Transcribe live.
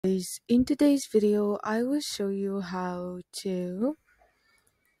In today's video, I will show you how to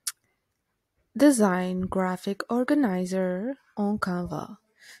design graphic organizer on Canva.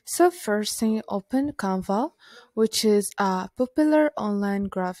 So first thing, open Canva, which is a popular online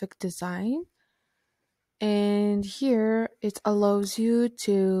graphic design. And here it allows you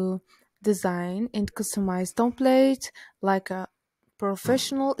to design and customize templates like a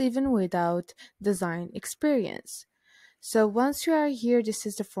professional even without design experience. So once you are here, this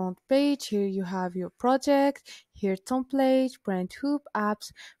is the front page. Here you have your project, here template, brand hoop,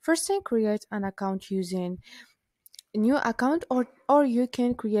 apps. First thing, create an account using a new account or you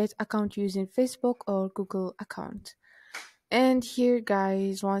can create account using Facebook or Google account. And here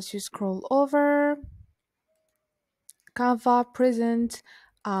guys, once you scroll over, Canva present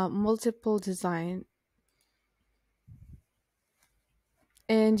multiple design.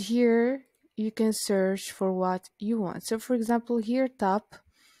 And here you can search for what you want. So for example, here top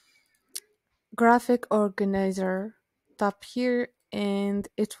graphic organizer, tap here and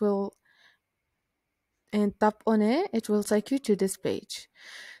it will and tap on it, it will take you to this page.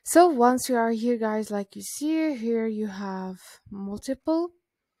 So once you are here guys, like you see here, you have multiple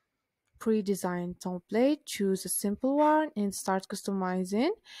pre-designed template. Choose a simple one and start customizing.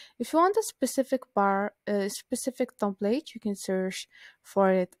 If you want a specific template, you can search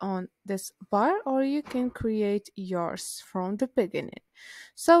for it on this bar or you can create yours from the beginning.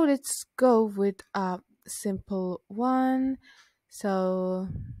 So let's go with a simple one. So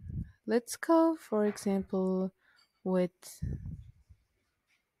let's go for example with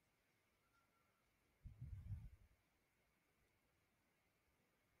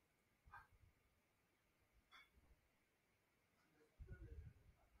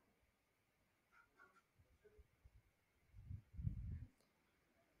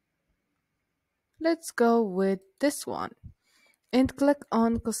this one and click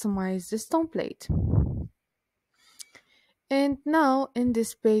on customize this template. And now in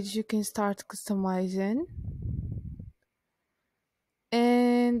this page you can start customizing,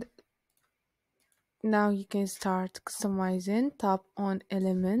 and now you can start customizing. Tap on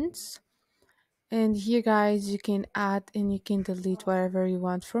elements, and here guys you can add and you can delete whatever you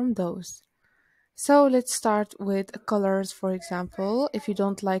want from those. So let's start with colors. For example, if you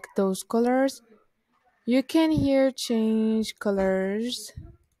don't like those colors, you can here change colors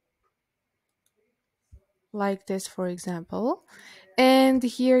like this, for example. And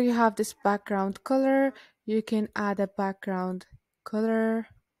here you have this background color. You can add a background color.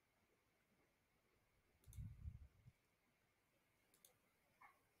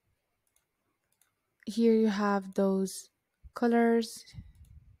 Here you have those colors.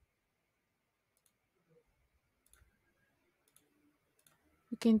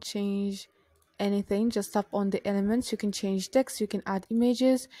 You can change anything, just tap on the elements. You can change text, you can add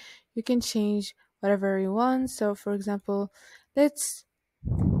images, you can change whatever you want. So for example, let's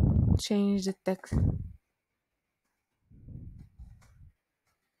change the text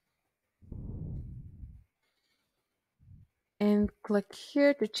and click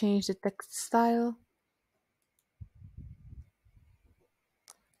here to change the text style.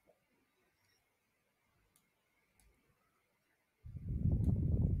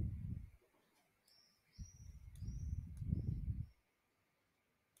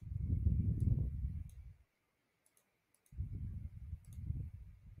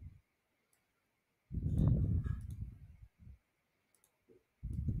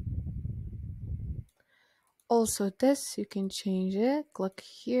 Also this, you can change it. Click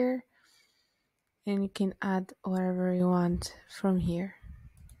here and you can add whatever you want from here.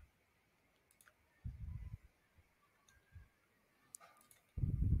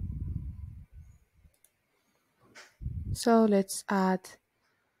 So let's add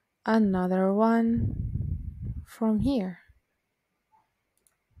another one from here.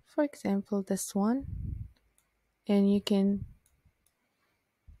 For example, this one, and you can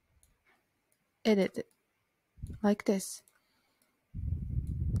edit it like this.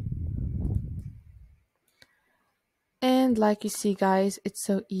 And like you see guys, it's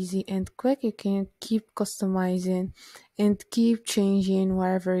so easy and quick. You can keep customizing and keep changing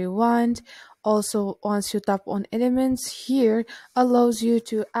whatever you want. Also, once you tap on elements, here allows you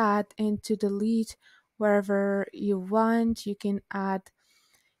to add and to delete wherever you want. You can add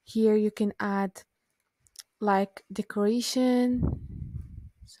here, you can add like decoration.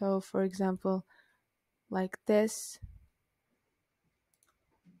 So for example, like this,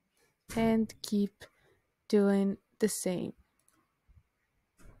 and keep doing the same.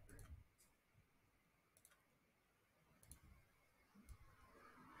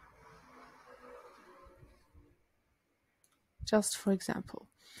 Just for example.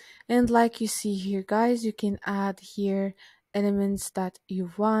 And like you see here, guys, you can add here elements that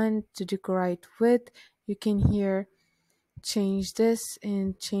you want to decorate with. You can here change this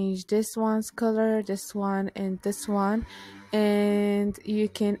and change this one's color, this one and this one, and you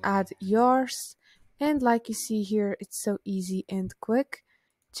can add yours. And like you see here, it's so easy and quick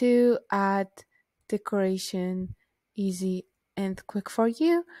to add decoration, easy and quick for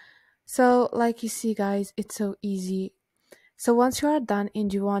you. So like you see, guys, it's so easy. So once you are done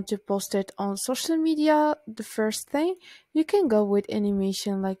and you want to post it on social media, the first thing, you can go with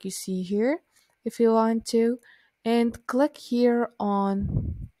animation like you see here if you want to, and click here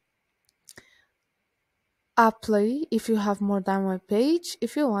on apply if you have more than one page.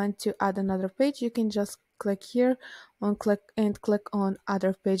 If you want to add another page, you can just click here on click on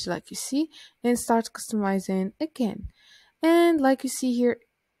other page like you see, and start customizing again. And like you see here,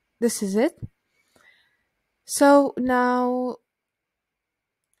 this is it. So now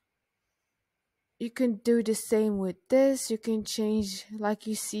you can do the same with this. You can change, like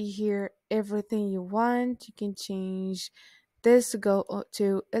you see here, everything you want. You can change this, go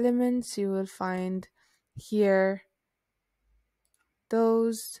to elements, you will find here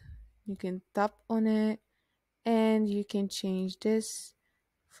those. You can tap on it and you can change this,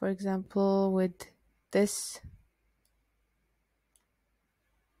 for example, with this.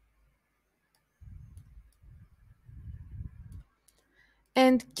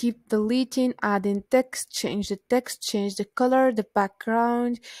 And keep deleting, adding text, change the text, change the color, the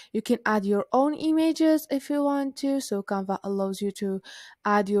background. You can add your own images if you want to. So Canva allows you to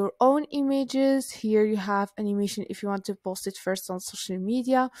add your own images. Here you have animation if you want to post it first on social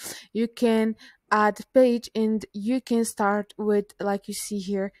media. You can add page and you can start with, like you see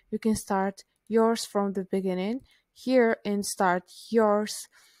here, you can start yours from the beginning here and start yours.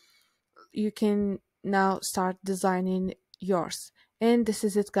 You can now start designing yours. And this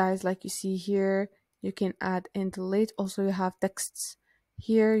is it, guys. Like you see here, you can add and delete. Also, you have texts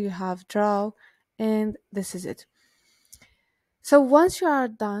here, you have draw, and this is it. So once you are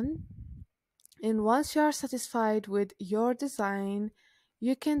done and once you are satisfied with your design,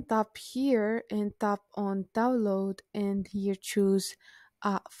 you can tap here and tap on download and here choose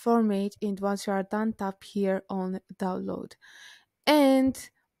a format. And once you are done, tap here on download. And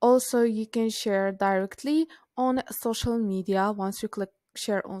also you can share directly on social media. Once you click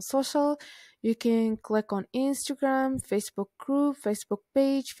share on social, you can click on Instagram, Facebook group, Facebook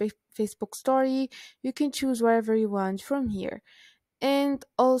page, Facebook story. You can choose wherever you want from here. And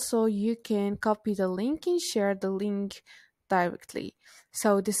also you can copy the link and share the link directly.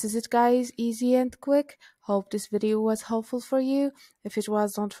 So this is it, guys, easy and quick. Hope this video was helpful for you. If it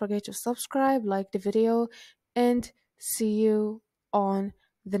was, don't forget to subscribe, like the video, and see you on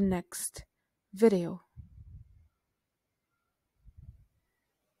the next video.